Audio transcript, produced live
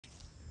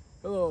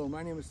Hello,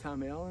 my name is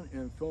Tom Allen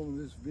and I'm filming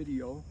this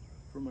video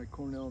for my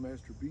Cornell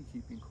Master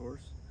Beekeeping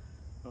course.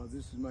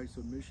 This is my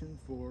submission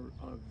for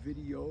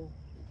video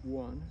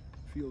 1,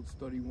 field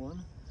study 1.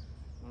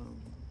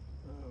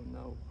 I'll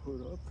now put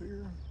up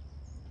here.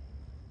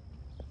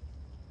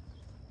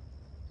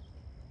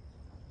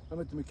 I'm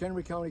at the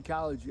McHenry County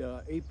College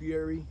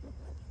apiary.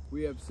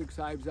 We have 6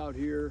 hives out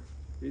here.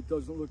 It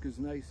doesn't look as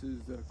nice as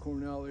the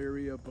Cornell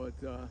area, but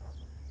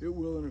it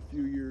will in a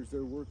few years.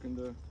 They're working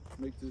to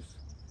make this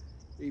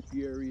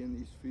apiary in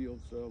these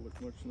fields look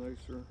much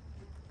nicer.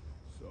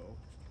 So,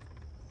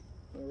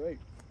 all right.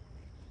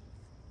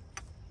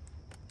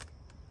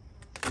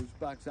 This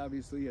box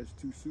obviously has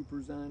 2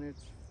 supers on it.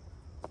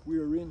 We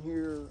are in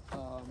here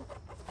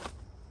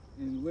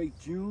in late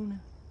June,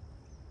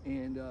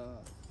 and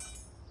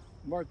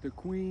Mark the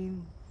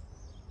Queen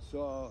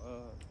saw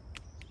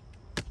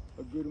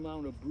a good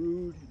amount of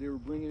brood. They were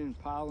bringing in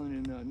pollen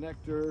and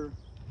nectar.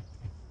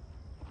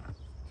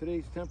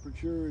 Today's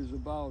temperature is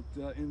about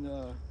in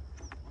the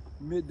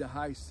mid to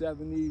high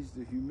 70s.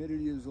 The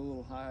humidity is a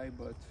little high,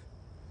 but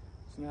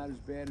it's not as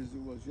bad as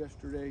it was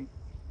yesterday.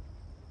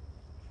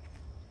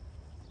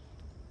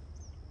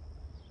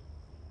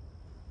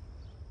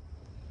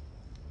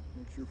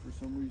 Make sure for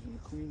some reason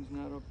the queen's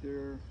not up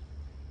there.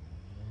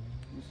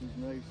 This is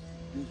nice.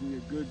 Gives me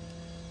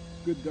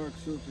a good dark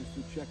surface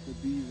to check the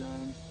bees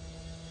on.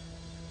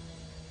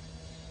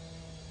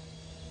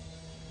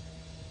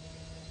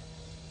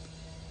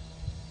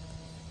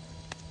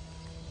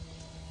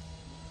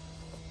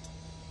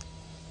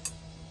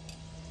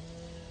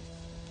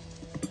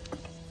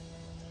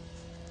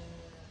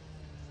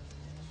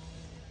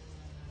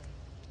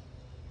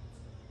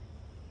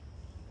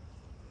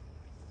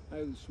 I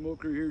have the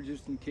smoker here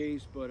just in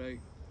case, but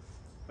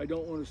I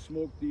don't want to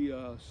smoke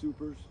the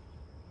supers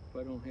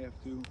if I don't have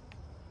to.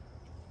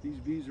 These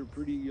bees are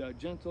pretty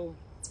gentle,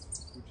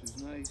 which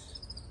is nice.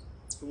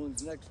 The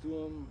ones next to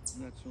them,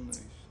 not so nice.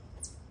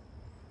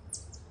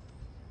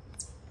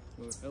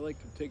 But I like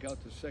to take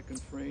out the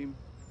second frame.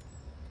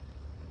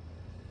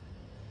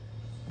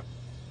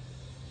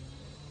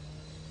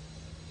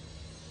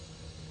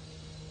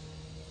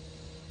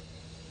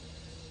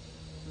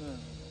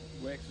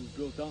 Wax is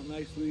built out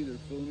nicely. They're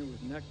filling it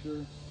with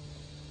nectar.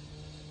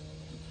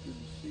 It's good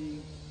to see.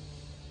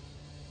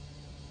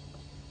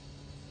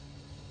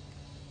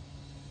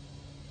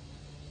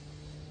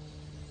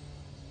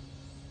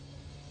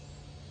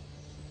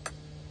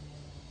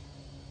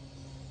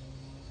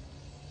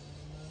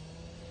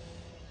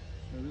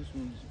 Now this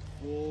one's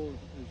full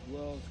as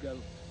well. It's got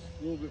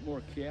a little bit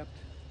more capped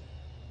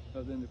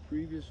than the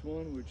previous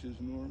one, which is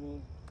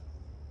normal.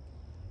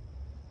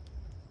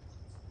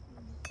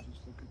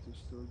 Look at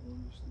this third one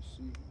just to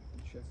see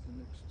and check the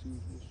next 2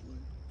 this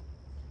way.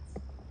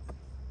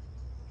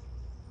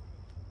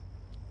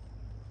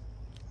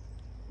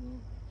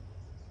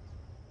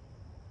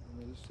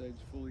 This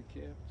side's fully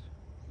capped.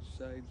 This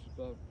side's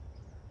about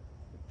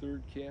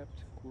 1/3 capped,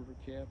 1/4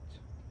 capped,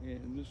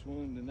 and this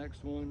one, the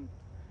next one,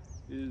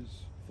 is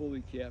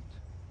fully capped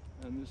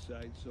on this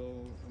side.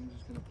 So I'm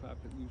just going to pop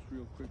it loose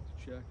real quick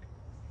to check.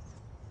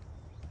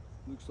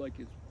 Looks like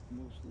it's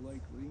most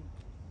likely.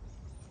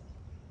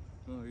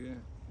 Oh yeah,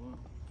 wow.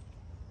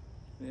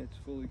 Yeah, it's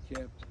fully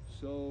capped.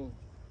 So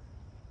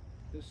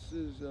this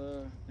is,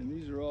 and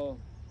these look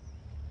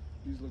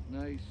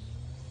nice.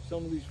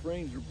 Some of these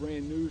frames are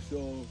brand new,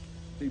 so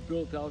they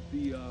built out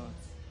the,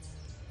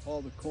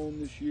 all the comb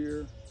this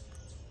year.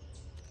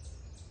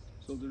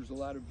 So there's a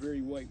lot of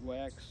very white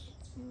wax.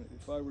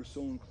 If I were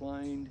so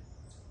inclined,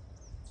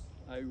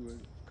 I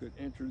could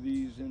enter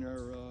these in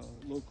our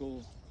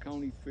local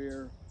county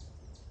fair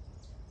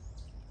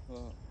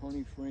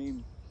honey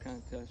frame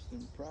contest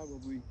and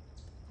probably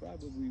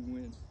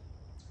win.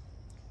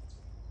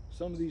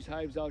 Some of these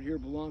hives out here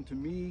belong to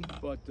me,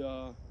 but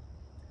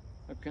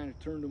I've kind of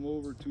turned them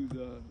over to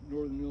the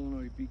Northern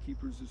Illinois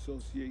Beekeepers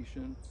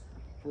Association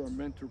for our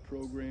mentor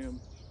program.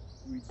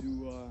 We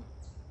do,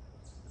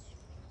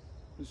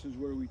 this is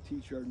where we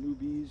teach our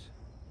newbies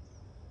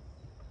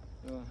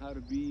how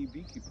to be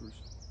beekeepers,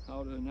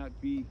 how to not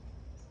do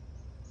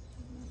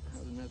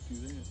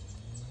that,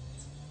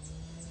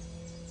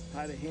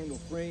 how to handle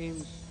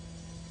frames,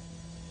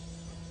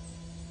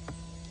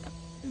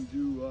 and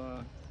do,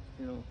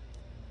 you know,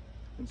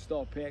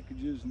 install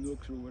packages,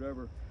 nooks, or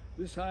whatever.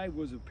 This hive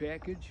was a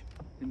package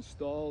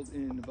installed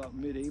in about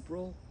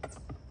mid-April.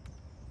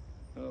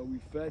 We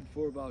fed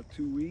for about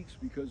 2 weeks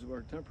because of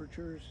our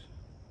temperatures,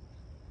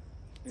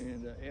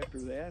 and after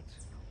that,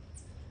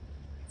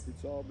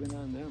 it's all been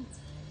on them.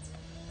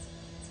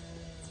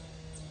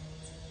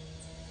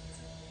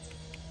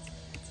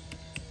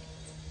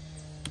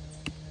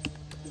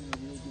 Doing a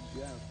real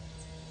good job.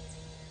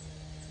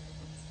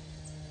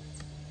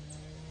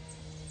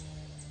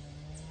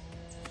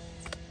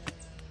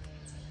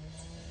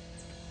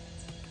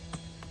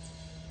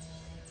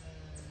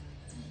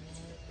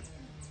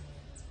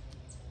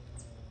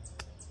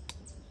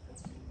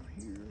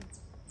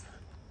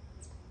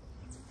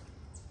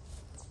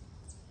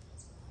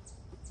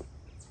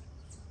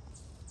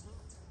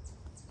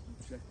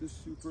 Check this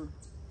super.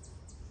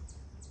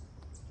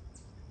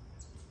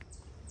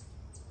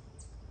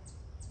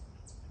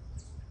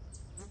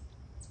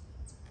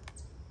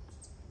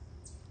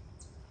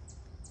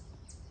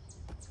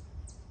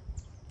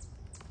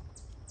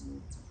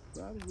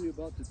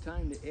 about the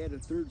time to add a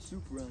third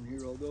soup around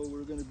here, although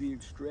we're going to be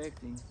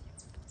extracting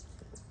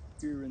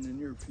here in the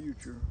near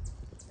future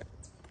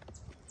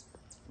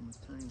from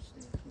a time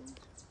standpoint.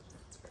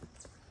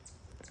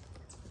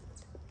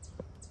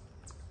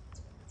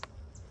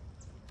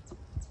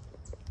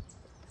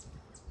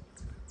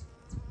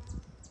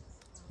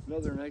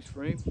 Another nice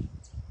frame,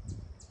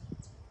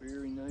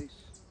 very nice.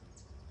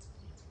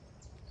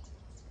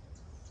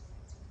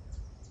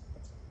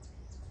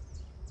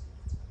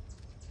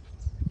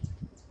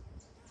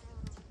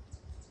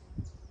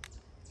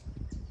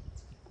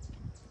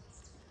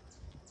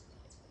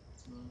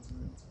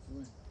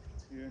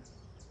 Here.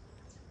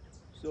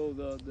 So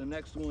the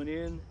next one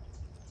in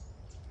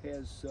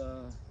has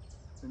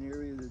an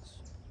area that's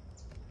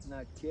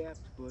not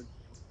capped, but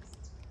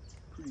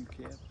pretty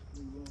capped,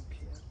 pretty well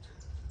capped.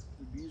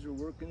 The bees are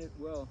working it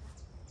well.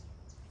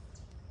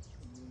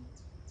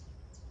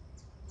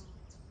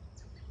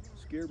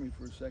 Scared me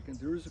for a second.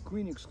 There is a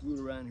queen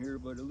excluder on here,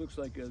 but it looks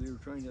like they were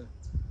trying to,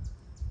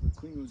 the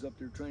queen was up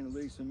there trying to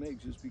lay some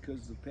eggs just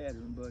because of the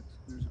pattern, but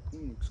there's a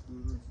queen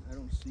excluder. I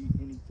don't see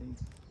anything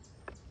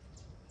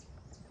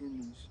in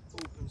these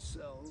open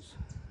cells.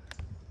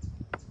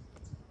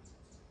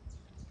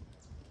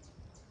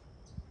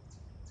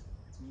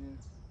 Yeah.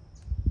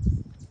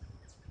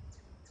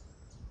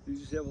 We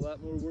just have a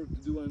lot more work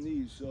to do on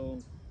these, so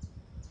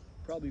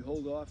probably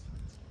hold off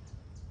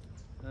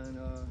on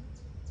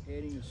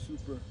adding a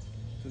super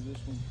to this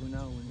one for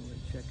now anyway.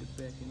 Check it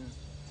back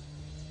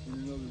in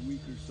another week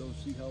or so,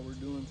 see how we're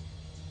doing,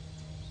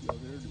 see how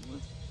they're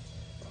doing.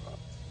 Off.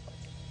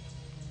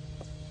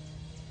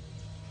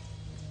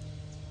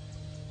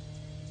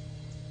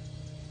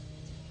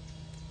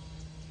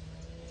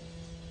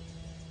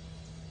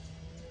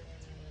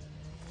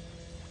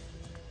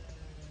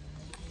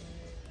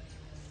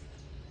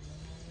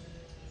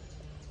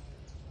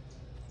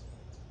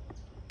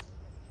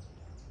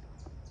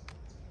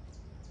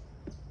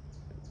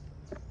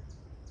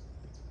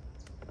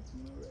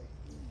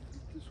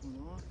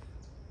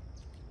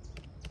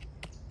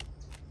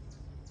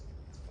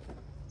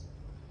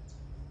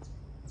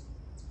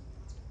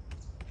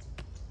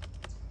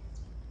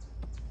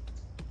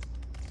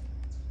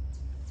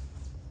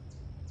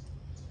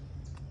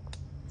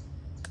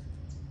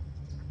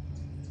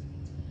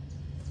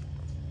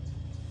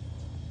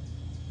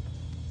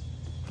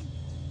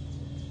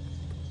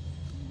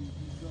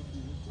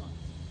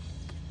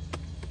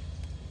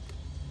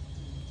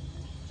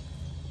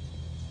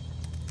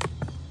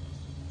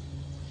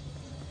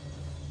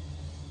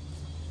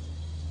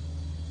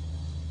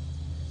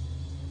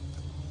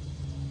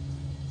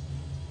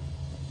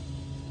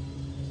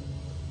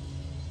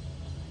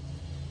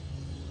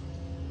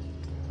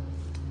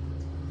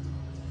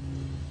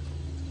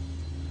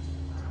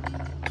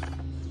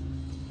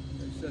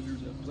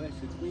 There's a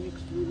plastic queen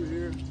excluder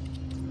here.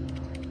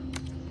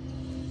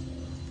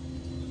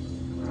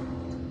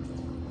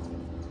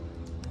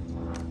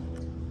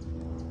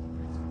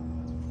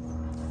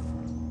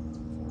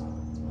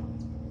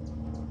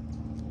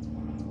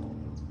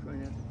 Try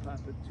not to pop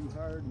it too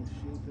hard and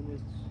shaping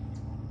it,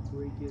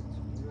 break it,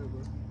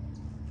 whatever.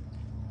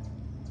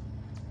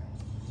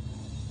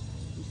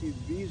 You see,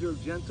 the bees are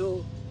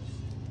gentle.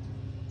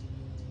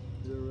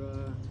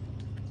 They're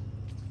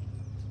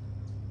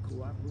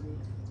cooperative.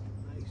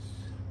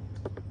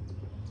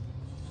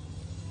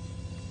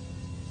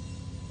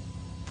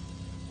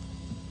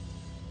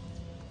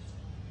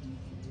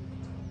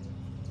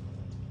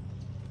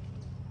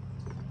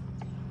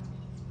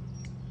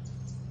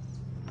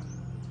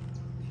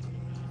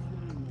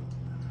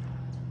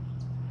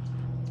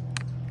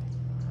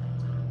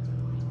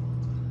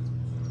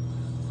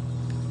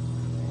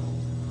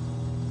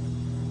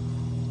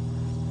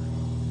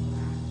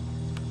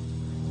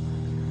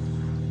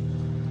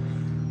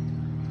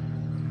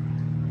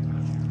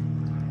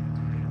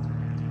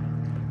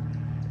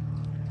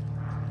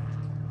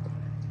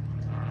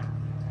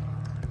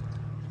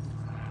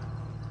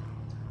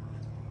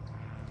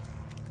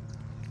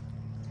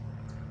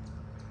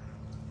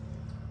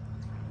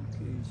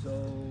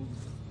 So,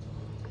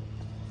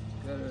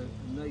 got a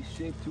nice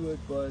shape to it,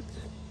 but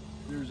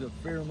there's a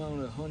fair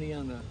amount of honey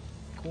on the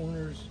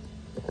corners.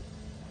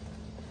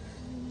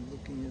 And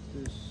looking at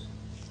this,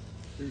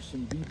 there's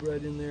some bee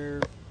bread in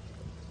there.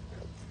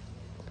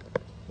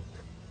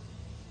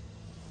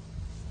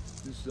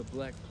 This is a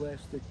black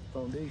plastic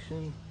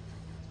foundation.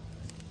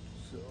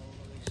 So,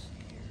 let me see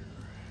here.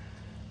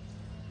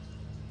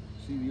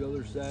 See, the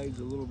other side's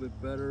a little bit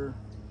better,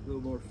 a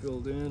little more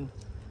filled in.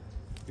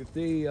 If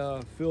they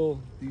fill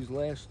these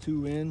last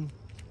two in,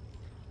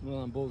 well,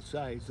 on both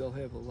sides, they'll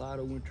have a lot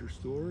of winter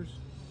stores.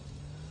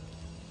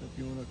 So if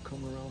you want to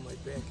come around my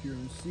back here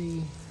and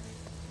see,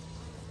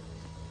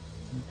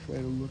 and try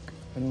to look,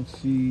 I don't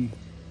see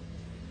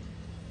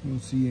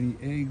any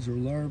eggs or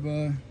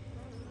larvae.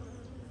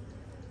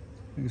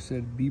 Like I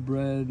said, bee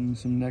bread and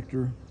some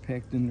nectar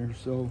packed in there.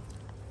 So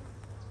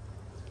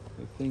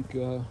I think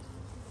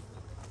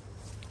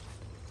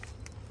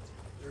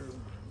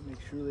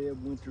make sure they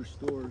have winter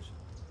stores.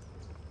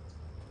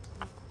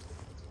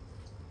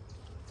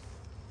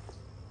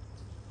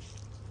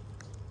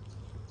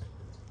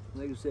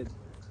 like I said,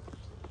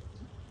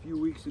 a few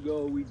weeks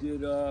ago we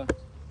did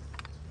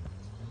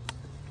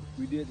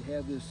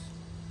have this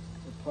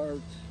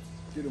apart.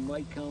 Did a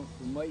mite count.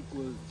 The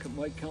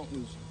mite count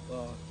was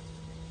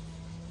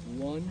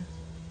 1,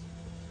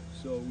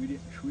 so we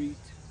didn't treat.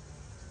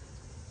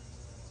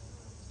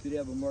 Did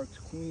have a marked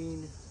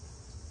queen.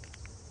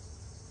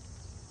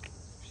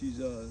 She's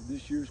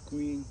this year's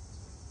queen,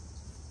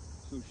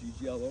 so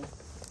she's yellow.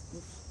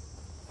 Oops.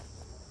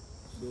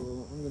 So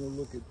I'm gonna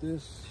look at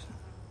this.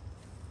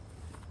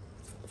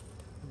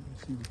 You can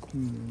see the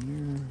queen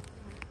in there.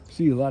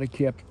 See a lot of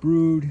capped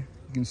brood.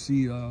 You can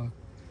see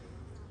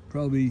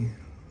probably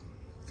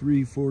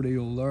 3-4 day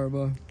old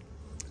larvae.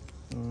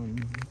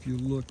 If you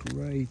look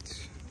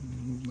right,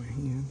 move my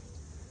hand,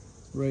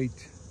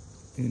 right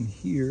in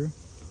here,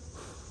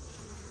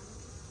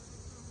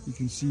 you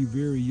can see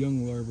very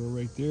young larvae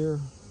right there.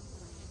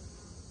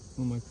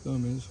 Where my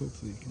thumb is,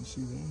 hopefully you can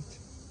see that.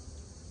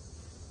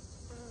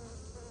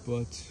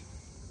 But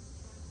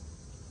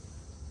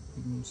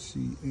I don't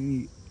see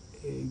any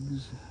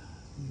eggs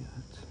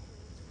yet.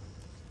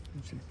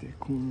 Let's check that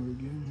corner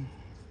again.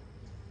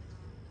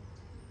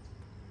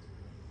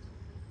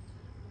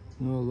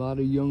 Well, a lot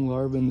of young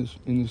larvae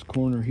in this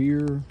corner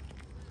here.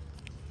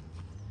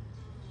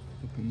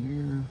 Up in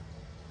there.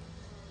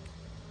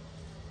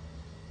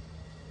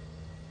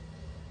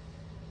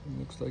 It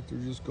looks like they're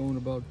just going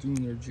about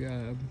doing their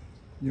job.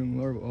 Young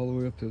larvae all the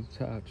way up to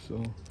the top.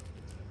 So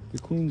the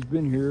queen's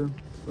been here,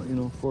 you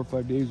know, 4 or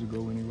 5 days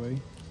ago anyway.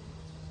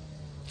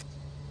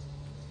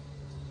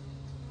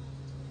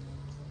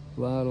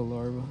 A lot of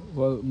larvae.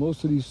 Well,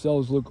 most of these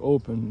cells look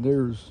open.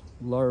 There's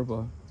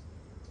larvae,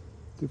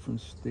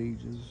 different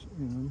stages,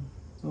 you know.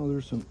 Oh,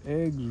 there's some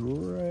eggs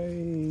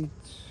right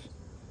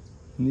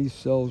in these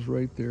cells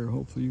right there.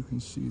 Hopefully you can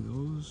see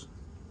those.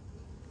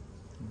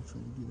 I'm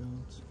trying to get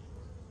out.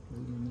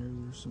 Right in there,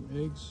 there's some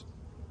eggs.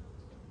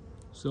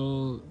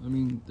 So, I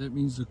mean, that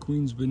means the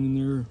queen's been in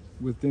there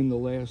within the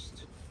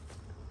last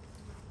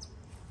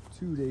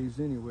 2 days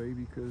anyway,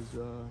 because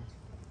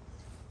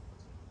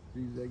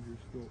these eggs are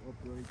still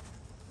upright.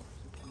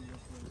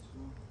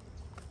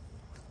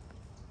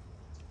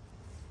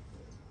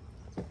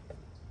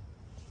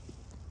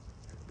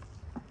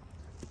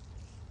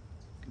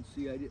 You can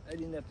see I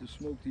didn't have to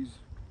smoke these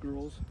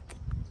girls,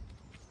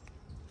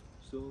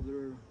 so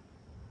they're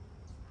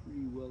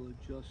pretty well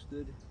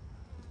adjusted.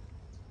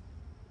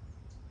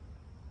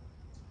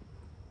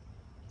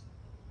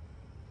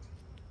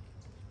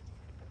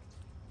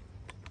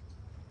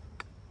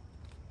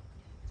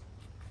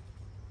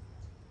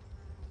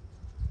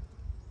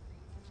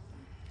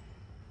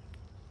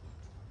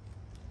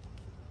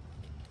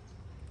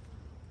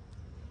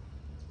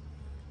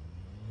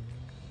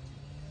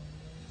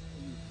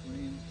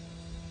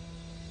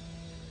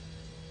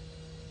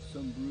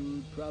 Some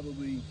brood,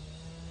 probably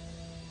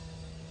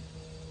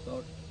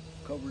about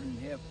covered in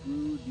half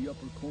brood. The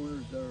upper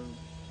corners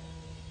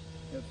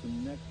have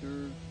some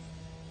nectar.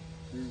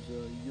 There's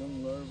a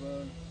young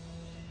larva.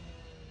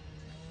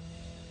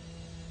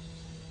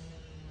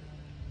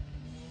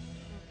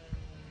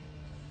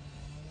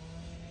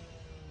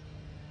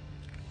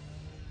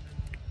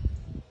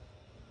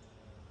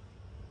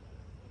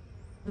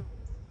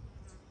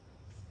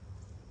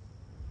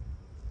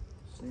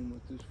 Same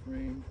with this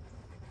frame.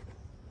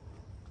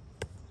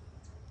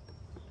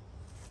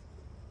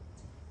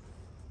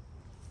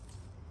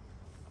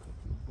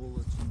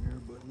 Bullets in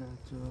there, but not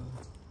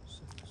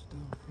set this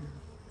down here.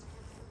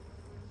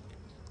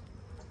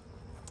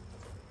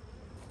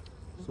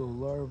 So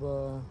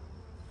larva,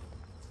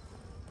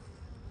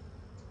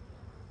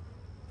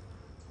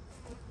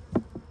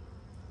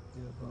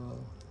 we have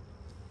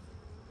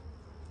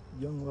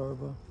young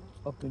larva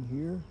up in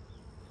here,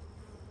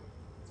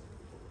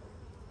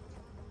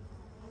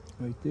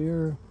 right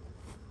there.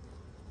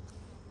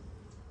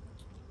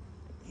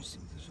 You see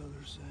this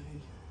other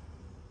side.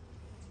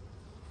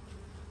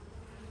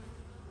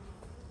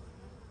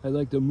 I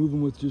like to move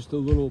them with just a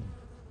little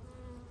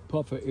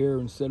puff of air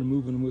instead of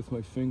moving them with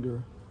my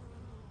finger.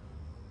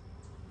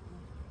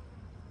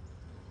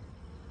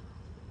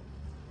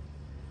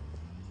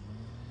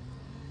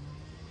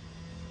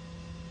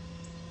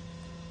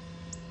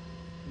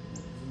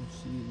 I don't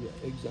see the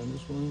eggs on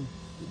this one.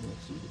 Did not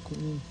see the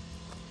queen.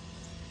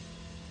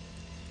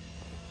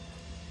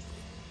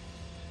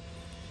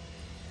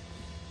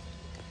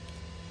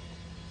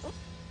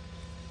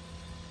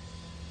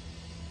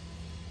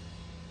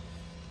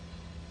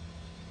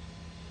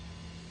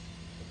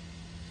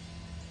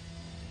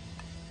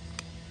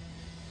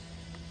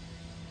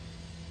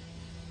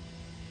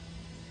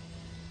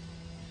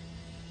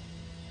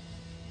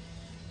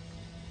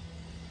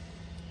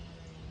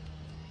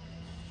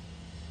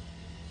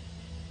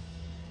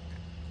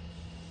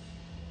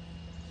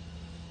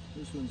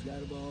 This one's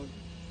got about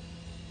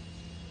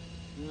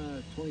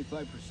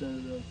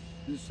 25% of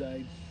this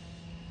side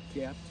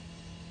capped.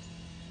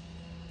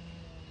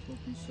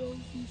 Smoky cells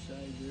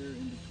inside there,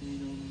 in between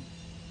them,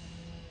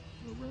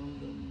 around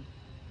them.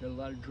 Got a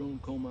lot of drone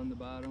comb on the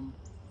bottom.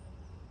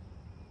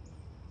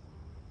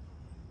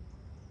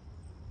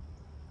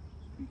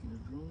 Speaking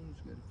of drones,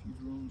 got a few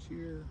drones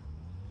here.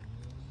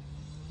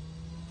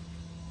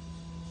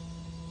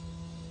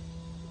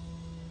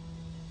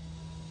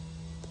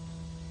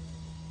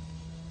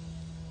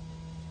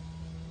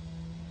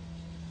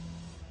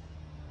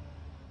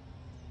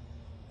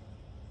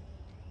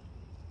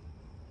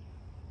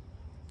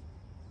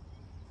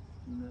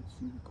 Do not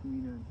see the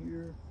queen on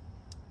here.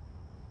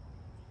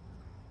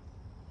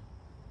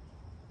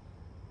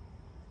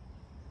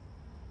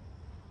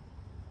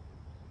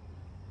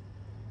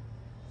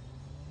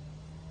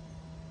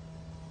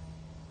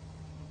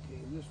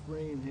 Okay, this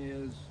frame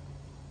has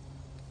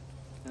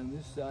on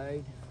this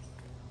side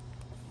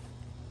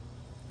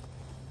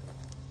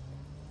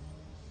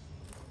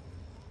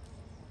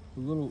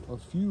a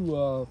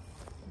few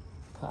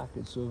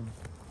pockets of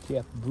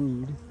capped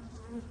brood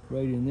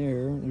right in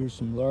there. There's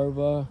some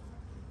larvae,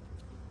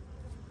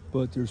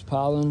 but there's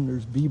pollen,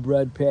 there's bee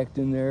bread packed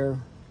in there,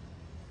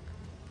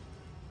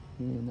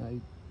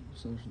 and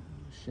some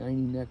shiny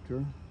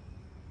nectar.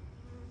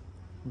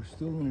 We're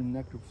still in a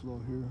nectar flow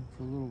here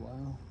for a little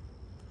while.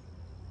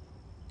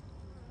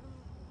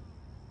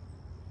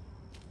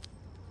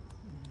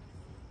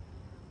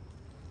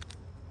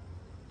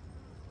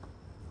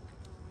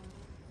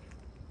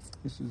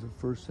 This is the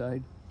first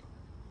side.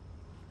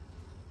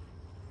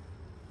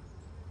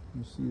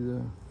 You see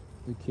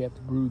the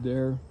capped brood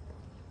there.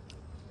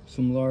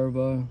 Some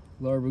larvae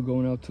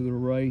going out to the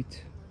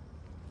right,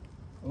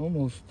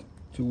 almost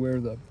to where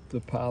the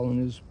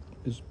pollen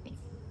is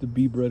the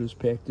bee bread is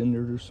packed in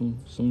there. There's some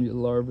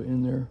larvae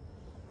in there.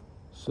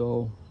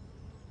 So,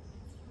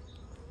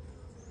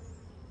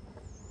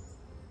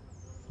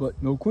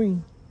 but no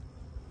queen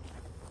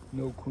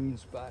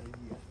spotted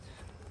yet.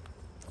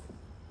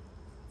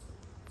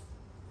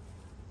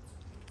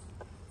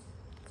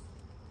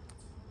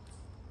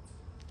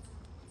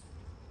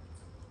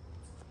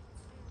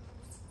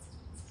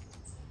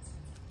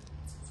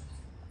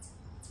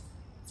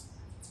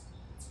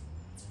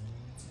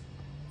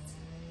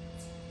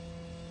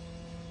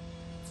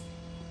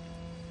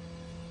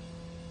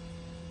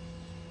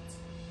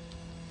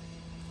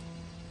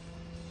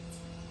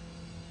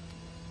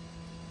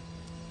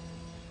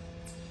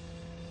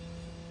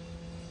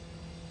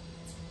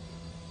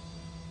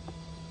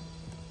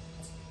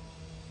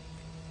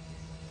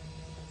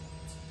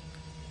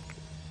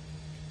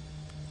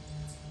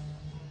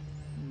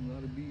 A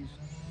lot of bees.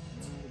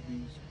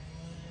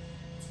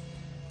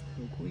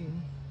 No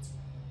queen.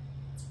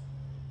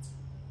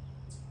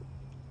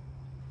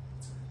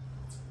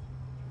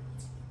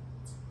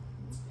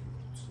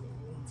 So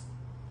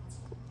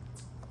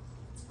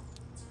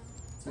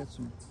got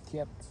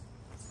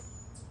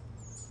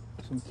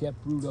some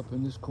capped brood up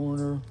in this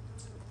corner.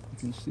 You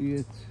can see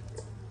it.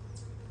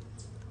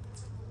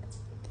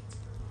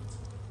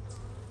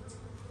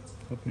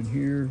 Up in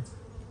here.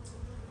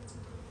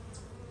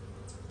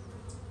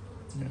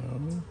 Now,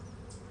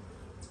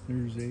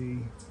 there's a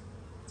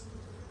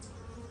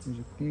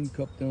queen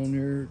cup down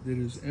there that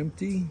is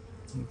empty. I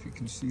don't know if you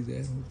can see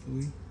that,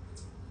 hopefully.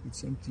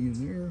 It's empty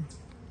in there.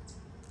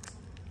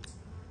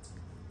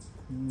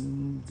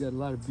 And got a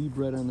lot of bee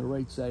bread on the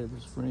right side of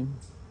this frame,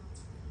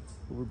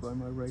 over by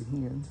my right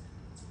hand.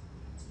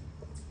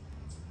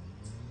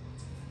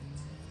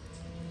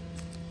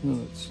 Now,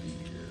 let's see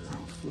here,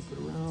 I'll flip it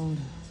around.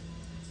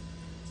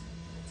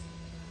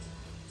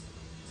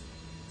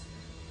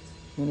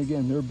 And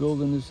again, they're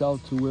building this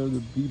out to where the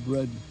bee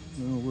bread,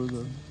 where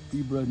the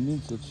bee bread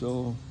meets it.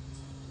 So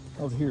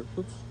out here,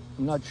 oops,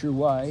 I'm not sure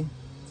why,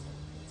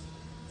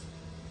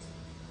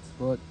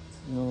 but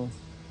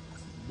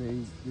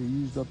they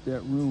used up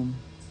that room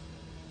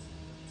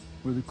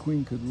where the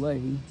queen could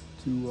lay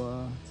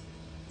to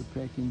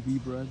pack in bee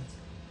bread.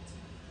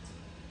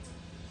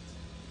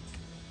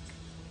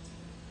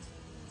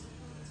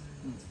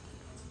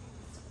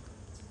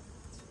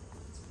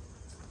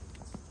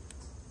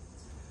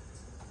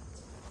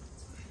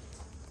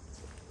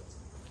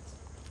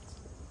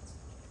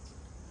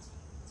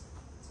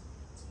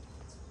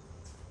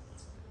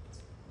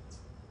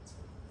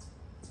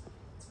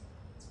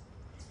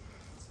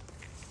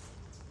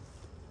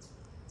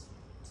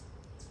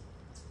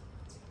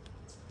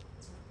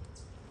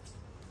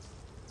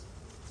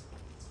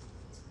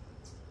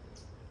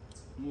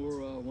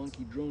 More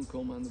wonky drone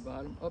comb on the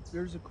bottom. Up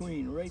there's a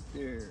queen right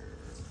there.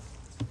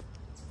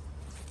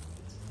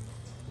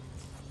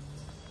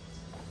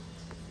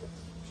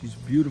 She's a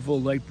beautiful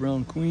light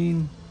brown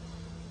queen.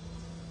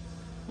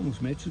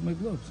 Almost matches my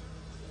gloves.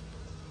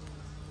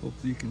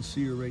 Hopefully you can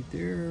see her right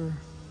there.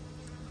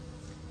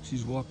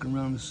 She's walking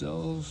around the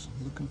cells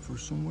looking for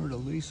somewhere to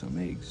lay some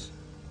eggs.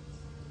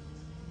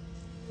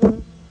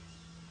 Let's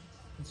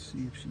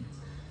see if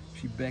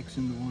she backs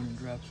into one and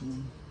drops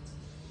one.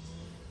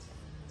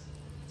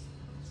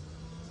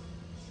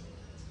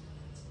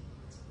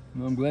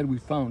 Well, I'm glad we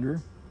found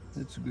her.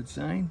 That's a good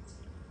sign.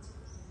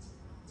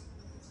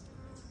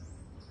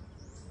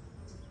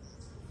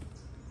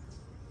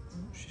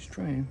 She's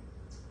trying.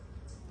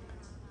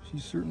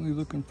 She's certainly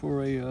looking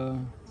for a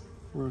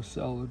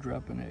cell to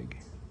drop an egg.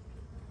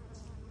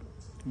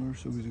 Or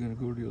so he's going to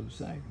go to the other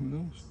side. Who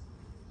knows?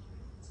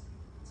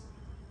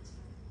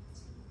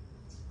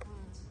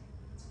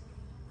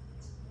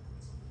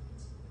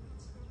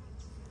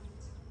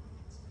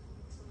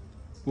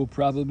 we'll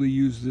probably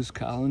use this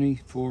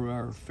colony for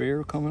our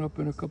fair coming up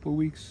in a couple of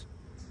weeks.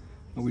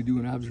 We do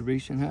an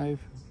observation hive,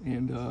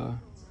 and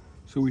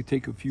so we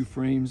take a few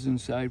frames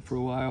inside for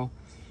a while.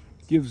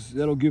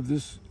 That'll give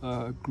this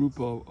group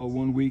a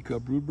 1 week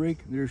brood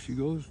break. There she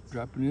goes,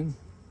 dropping in,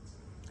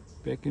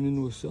 backing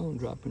into a cell and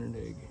dropping an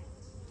egg.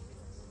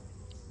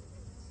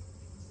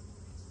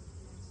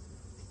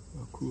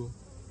 Oh, cool.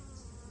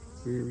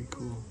 Very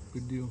cool.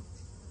 Good deal.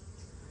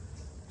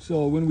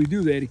 So when we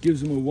do that, it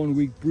gives them a 1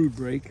 week brood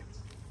break.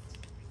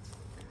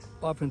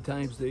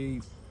 Oftentimes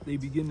they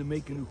begin to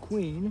make a new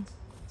queen.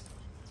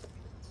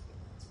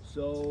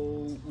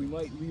 So we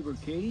might leave her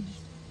caged,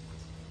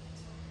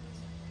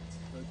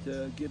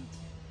 but get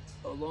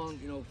a long,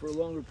 for a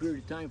longer period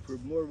of time for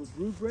more of a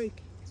brood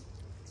break,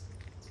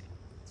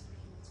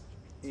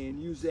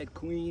 and use that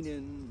queen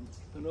in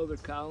another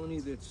colony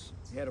that's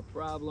had a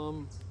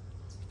problem,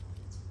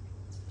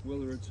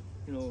 whether it's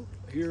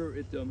here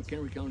at the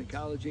McHenry County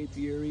College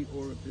apiary,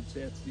 or if it's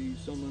at the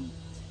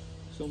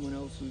someone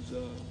else's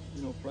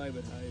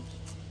private hives.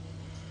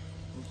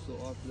 We'll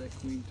still offer that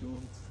queen to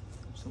them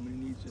if somebody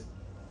needs it.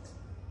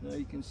 Now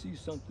you can see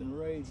something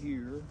right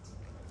here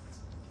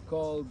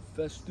called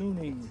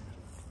festooning.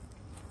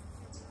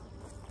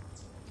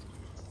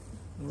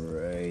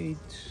 Right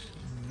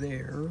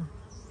there.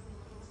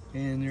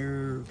 And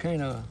they're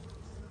kind of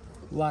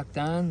locked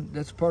on.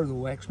 That's part of the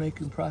wax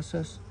making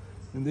process.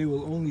 And they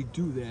will only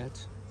do that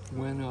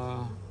when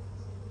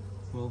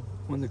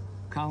the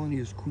colony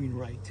is queen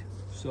right.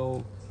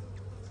 So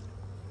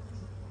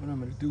what I'm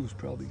going to do is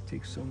probably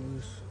take some of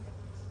this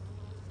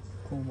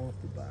comb off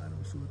the bottom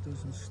so it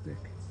doesn't stick.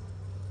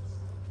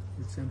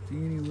 It's empty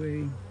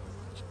anyway.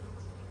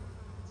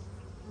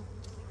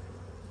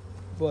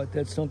 But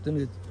that's something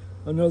that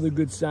another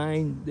good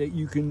sign that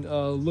you can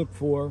look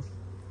for.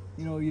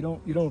 You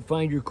don't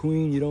find your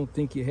queen, you don't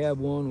think you have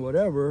one,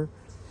 whatever,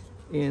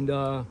 and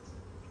lo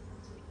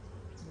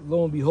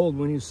and behold,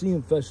 when you see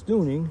them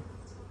festooning,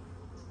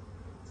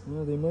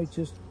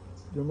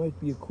 there might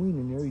be a queen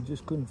in there. You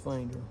just couldn't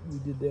find her. We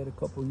did that a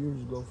couple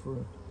years ago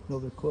for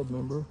another club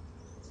member.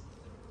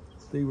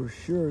 They were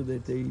sure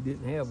that they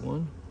didn't have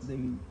one. They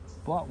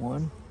bought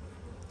one,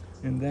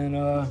 and then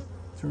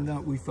turned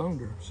out we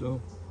found her.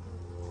 So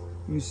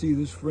you see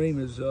this frame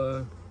is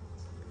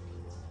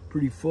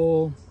pretty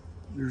full.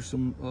 There's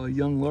some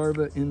young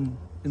larvae in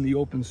the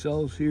open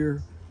cells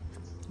here.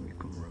 Let me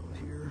come around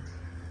here,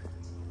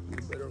 get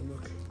a better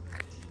look.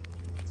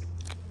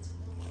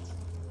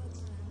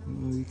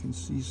 You can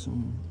see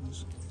some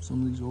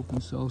of these open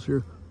cells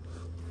here.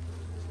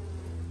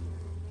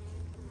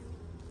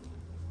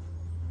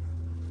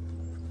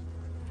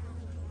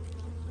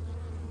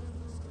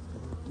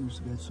 There's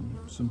got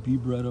some bee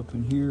bread up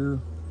in here.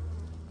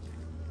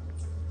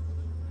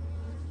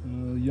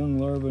 Young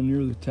larvae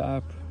near the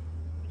top.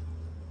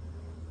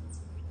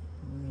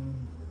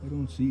 I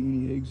don't see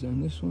any eggs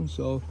on this one,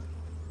 so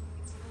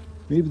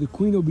maybe the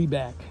queen will be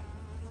back.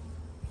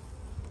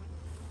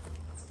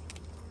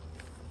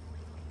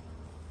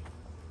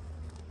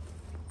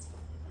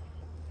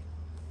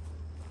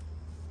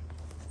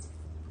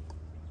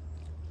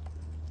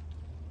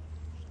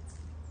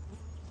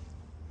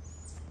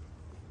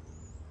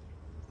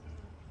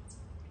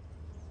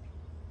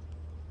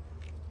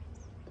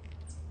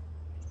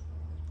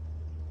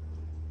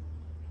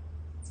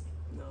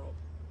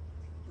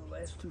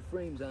 Last two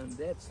frames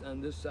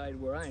on this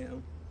side where I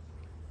am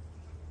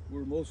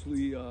were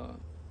mostly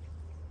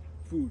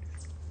food,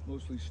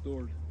 mostly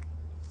stored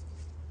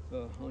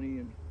honey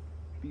and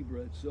bee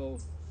bread. So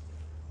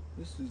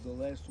this is the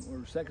last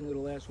or second to the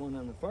last one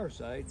on the far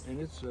side, and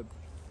it's a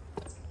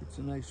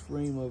nice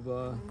frame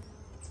of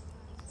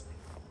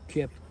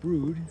capped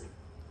brood.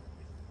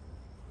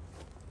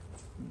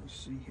 Let me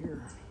see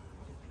here.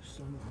 There's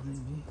some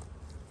behind me.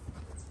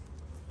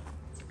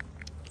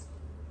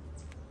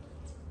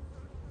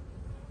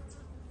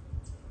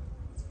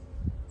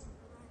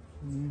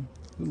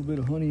 A little bit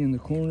of honey in the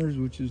corners,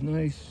 which is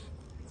nice.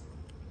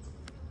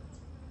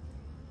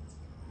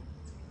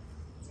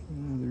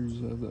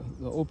 There's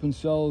the open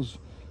cells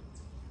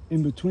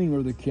in between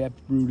where the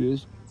capped brood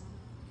is.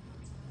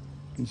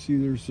 You can see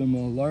there's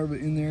some larvae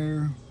in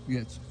there. We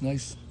got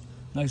nice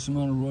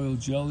amount of royal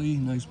jelly,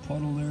 nice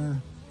puddle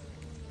there.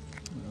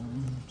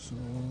 So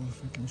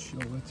if I can show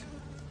it,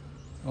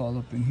 all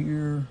up in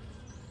here.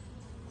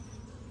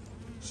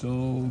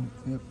 So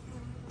yep.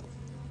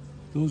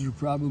 Those are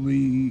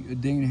probably a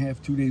day and a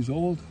half, 2 days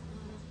old.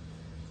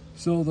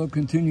 So they'll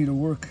continue to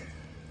work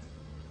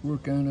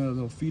on,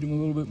 they'll feed them a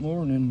little bit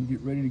more and then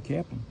get ready to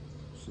cap them.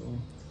 So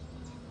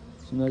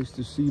it's nice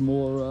to see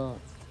more,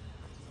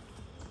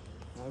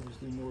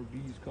 obviously more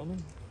bees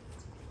coming.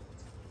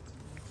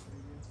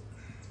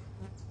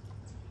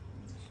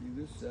 See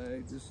this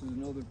side, this is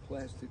another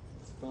plastic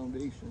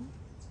foundation.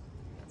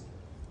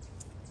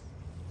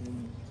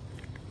 And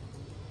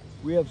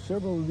we have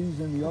several of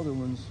these in the other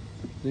ones.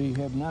 They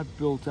have not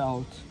built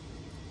out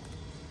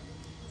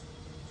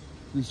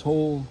this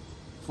whole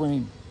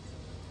frame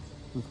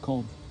with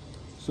comb.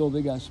 So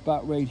they got a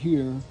spot right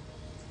here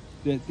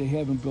that they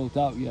haven't built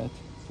out yet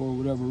for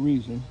whatever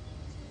reason.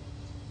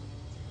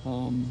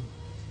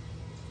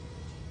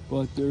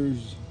 But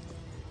there's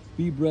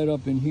bee bread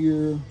up in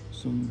here,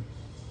 some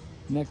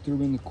nectar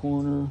in the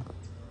corner.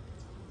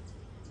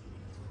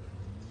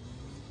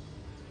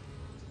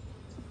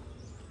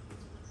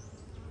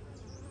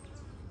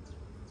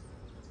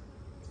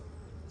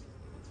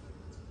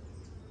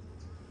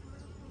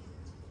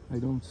 I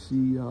don't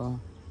see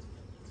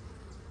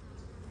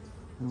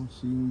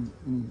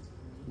any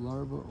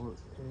larvae or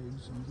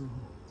eggs.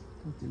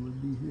 I think they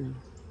would be here.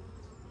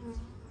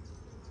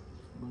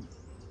 But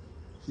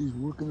she's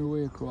working her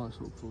way across,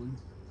 hopefully.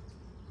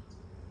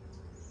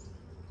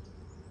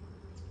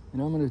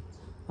 And I'm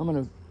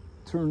gonna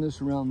turn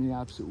this around the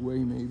opposite way,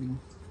 maybe.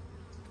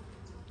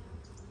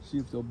 See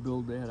if they'll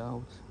build that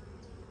out.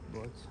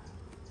 But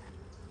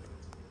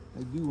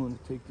I do want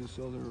to take this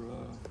other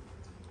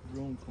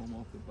drone comb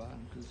off the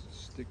bottom because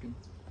it's sticking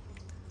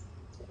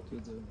to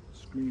the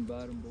screen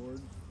bottom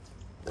board.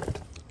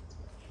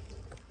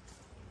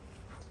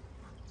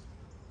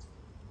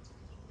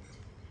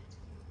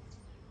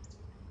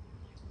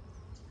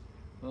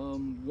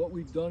 What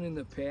we've done in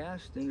the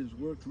past, and has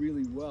worked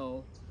really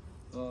well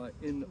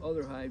in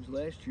other hives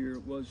last year,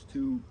 was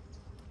to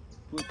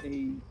put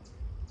the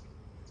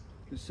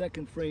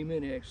second frame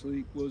in,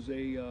 actually, was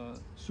a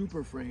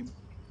super frame.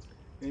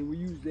 And we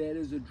use that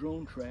as a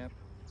drone trap.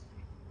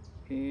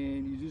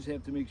 And you just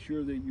have to make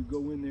sure that you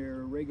go in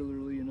there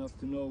regularly enough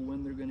to know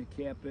when they're going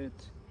to cap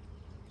it,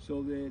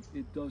 so that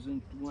it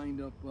doesn't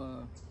wind up,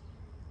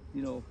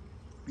 you know,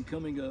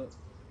 becoming a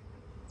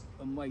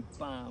mite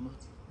bomb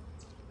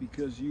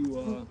because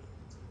you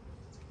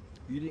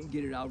didn't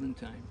get it out in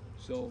time.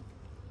 So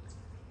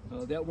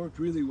that worked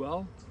really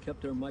well,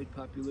 kept our mite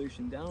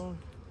population down.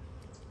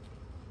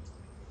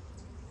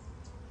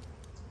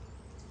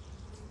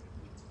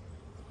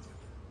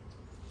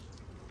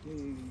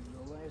 Okay,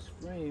 the last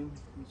frame,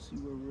 let's see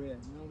where we're at.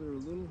 Now they're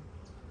a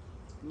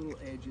little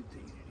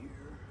agitated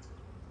here.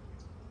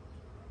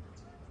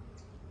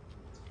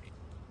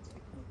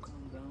 I'll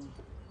calm down.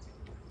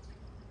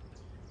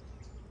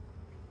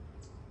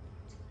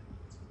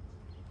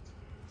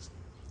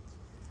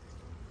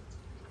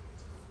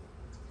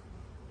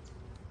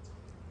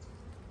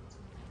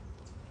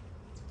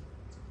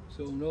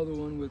 So another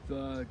one with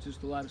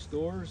just a lot of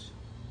stores,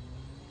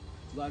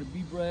 a lot of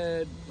bee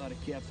bread, a lot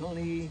of capped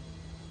honey.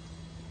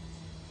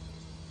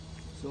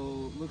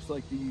 So it looks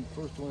like the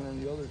first one on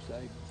the other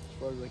side, as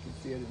far as I can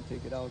see. I didn't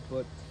take it out,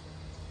 but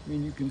I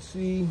mean, you can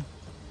see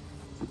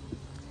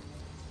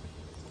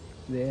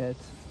that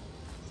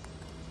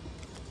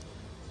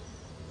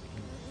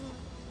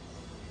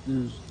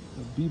there's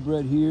a bee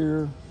bread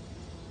here,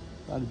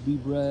 a lot of bee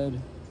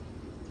bread.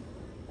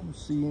 I don't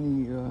see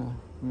any, you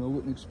know,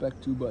 wouldn't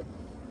expect to, but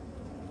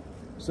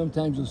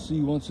sometimes you'll see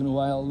once in a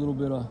while a little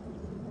bit of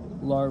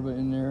larva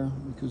in there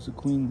because the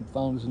queen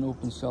found an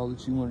open cell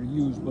that she wanted to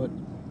use, but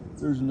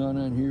there's none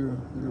on here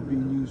that are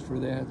being used for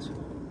that.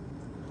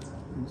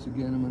 Once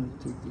again, I'm going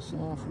to take this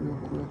off real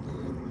quick.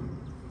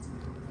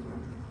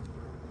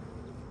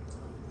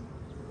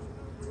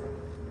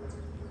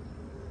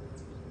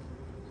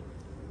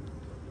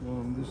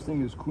 This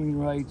thing is queen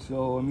right,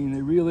 so I mean,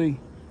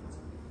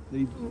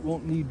 they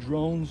won't need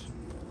drones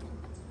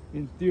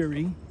in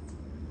theory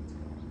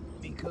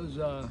because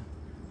you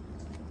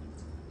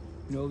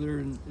know, they're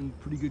in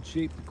pretty good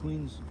shape. The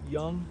queen's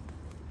young,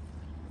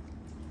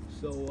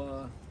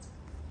 so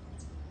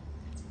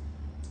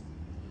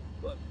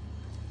but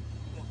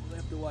what we'll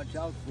have to watch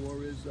out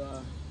for is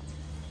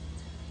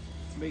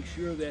make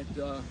sure that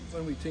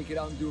when we take it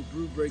out and do a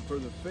brood break for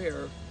the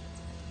fair,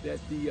 that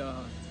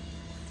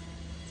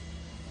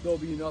there'll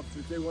be enough,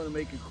 if they want to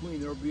make a queen,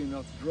 there'll be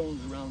enough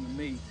drones around the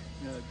mate,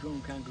 drone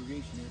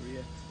congregation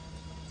area.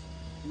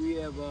 We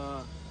have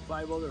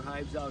 5 other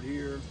hives out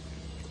here,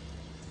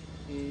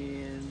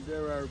 and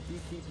there are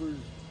beekeepers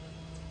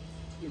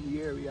in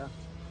the area,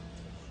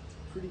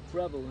 pretty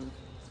prevalent.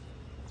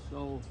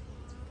 So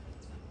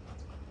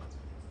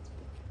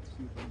let's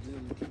see if I'm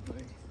able to keep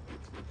my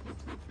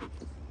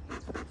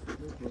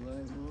work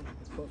alive now.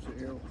 The puffs of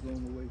air will blow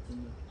them away from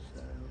the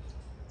styles.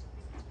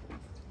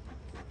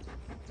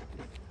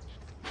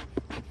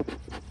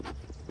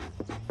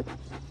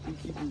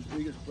 Beekeeper's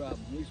biggest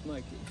problem, at least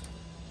my case.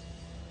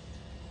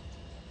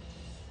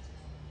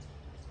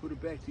 Put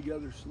it back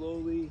together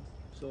slowly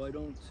so I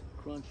don't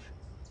crunch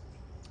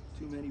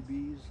too many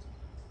bees.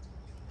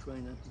 Try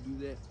not to do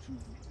that, to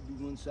do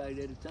one side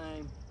at a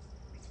time.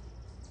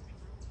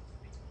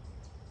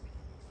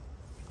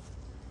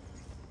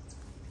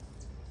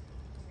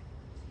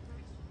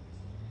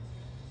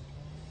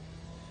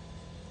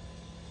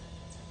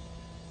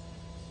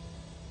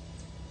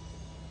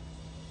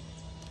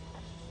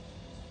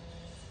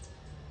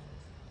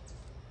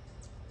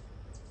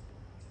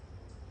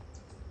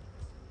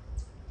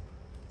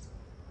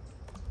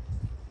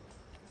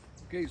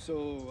 Okay,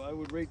 so I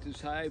would rate this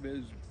hive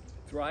as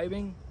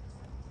thriving.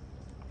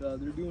 They're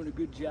doing a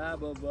good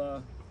job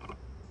of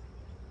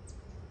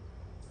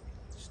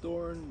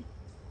storing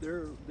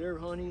their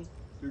honey.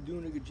 They're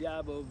doing a good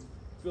job of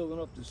filling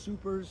up the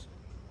supers.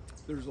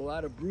 There's a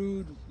lot of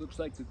brood. Looks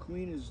like the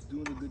queen is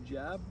doing a good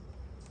job.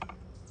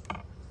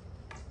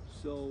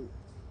 So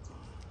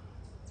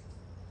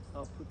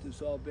I'll put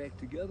this all back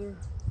together.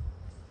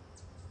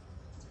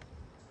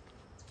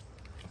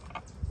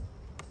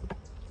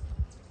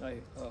 I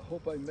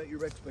hope I met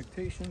your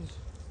expectations.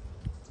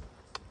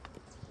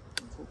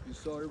 I hope you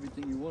saw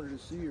everything you wanted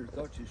to see or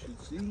thought you should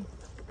see.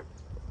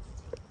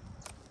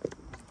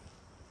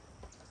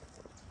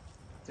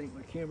 Thank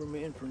my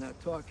cameraman for not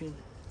talking.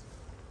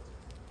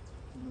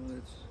 You know,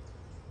 that's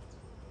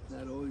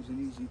not always an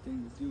easy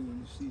thing to do when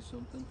you see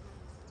something.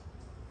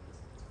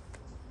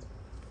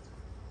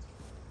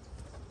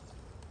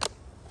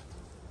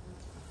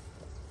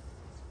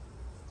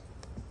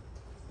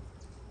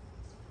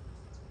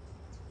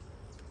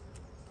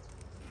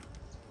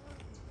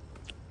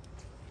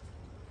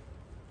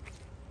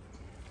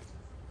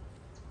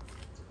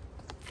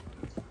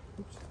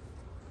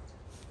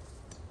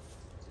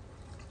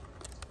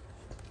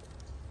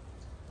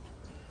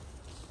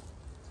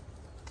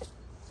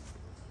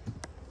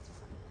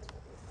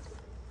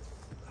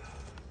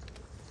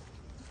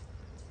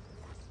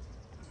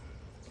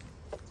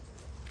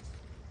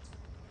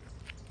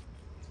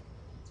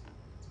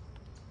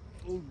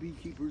 Old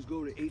beekeepers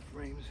go to 8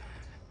 frames.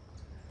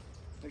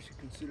 I should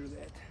consider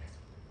that.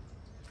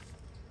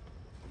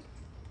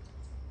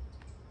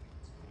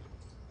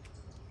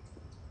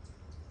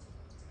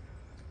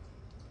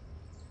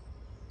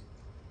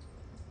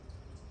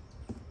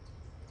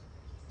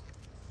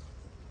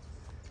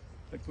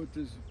 I put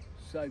this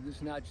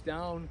notch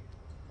down.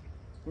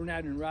 We're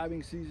not in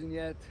robbing season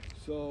yet,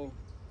 so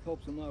it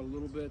helps them out a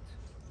little bit.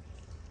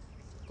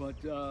 But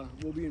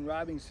we'll be in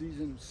robbing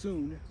season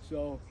soon,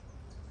 so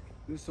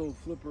this will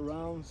flip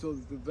around so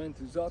that the vent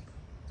is up.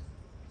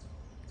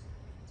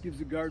 Gives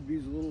the guard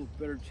bees a little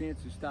better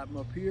chance to stop them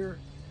up here.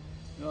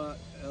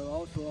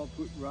 Also, I'll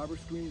put robber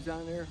screens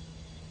on there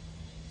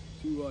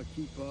to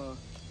keep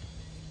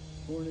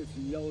hornets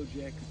and yellow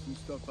jackets and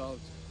stuff out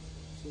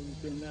so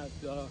that they're not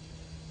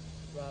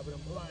robbing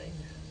them blind.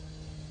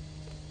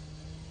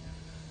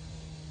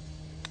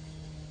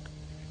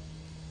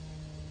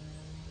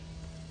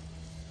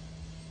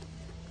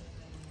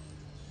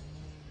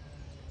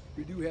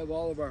 We do have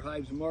all of our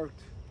hives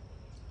marked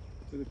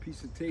with a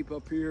piece of tape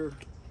up here.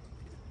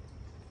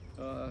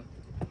 And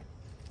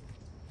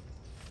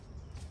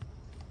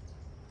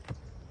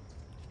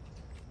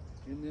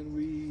then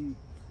we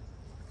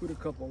put a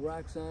couple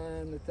rocks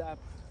on the top,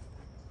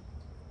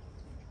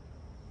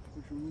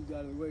 which were moved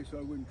out of the way so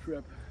I wouldn't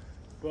trip.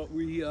 But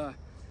we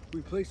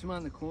place them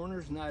on the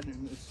corners, not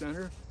in the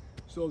center,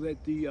 so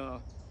that the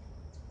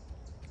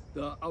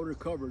outer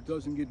cover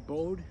doesn't get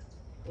bowed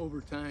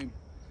over time.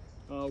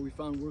 We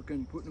found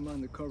putting them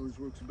on the covers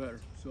works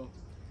better. So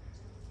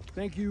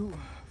thank you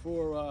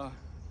for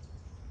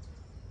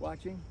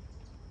watching.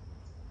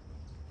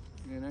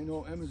 And I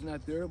know Emma's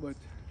not there, but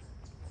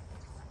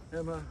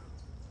Emma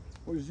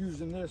was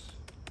using this,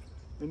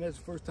 and that's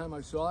the first time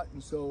I saw it,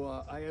 and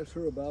so I asked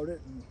her about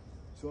it, and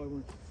so I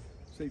want to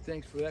say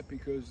thanks for that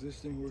because this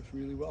thing works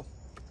really well.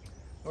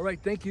 All right,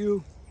 thank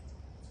you.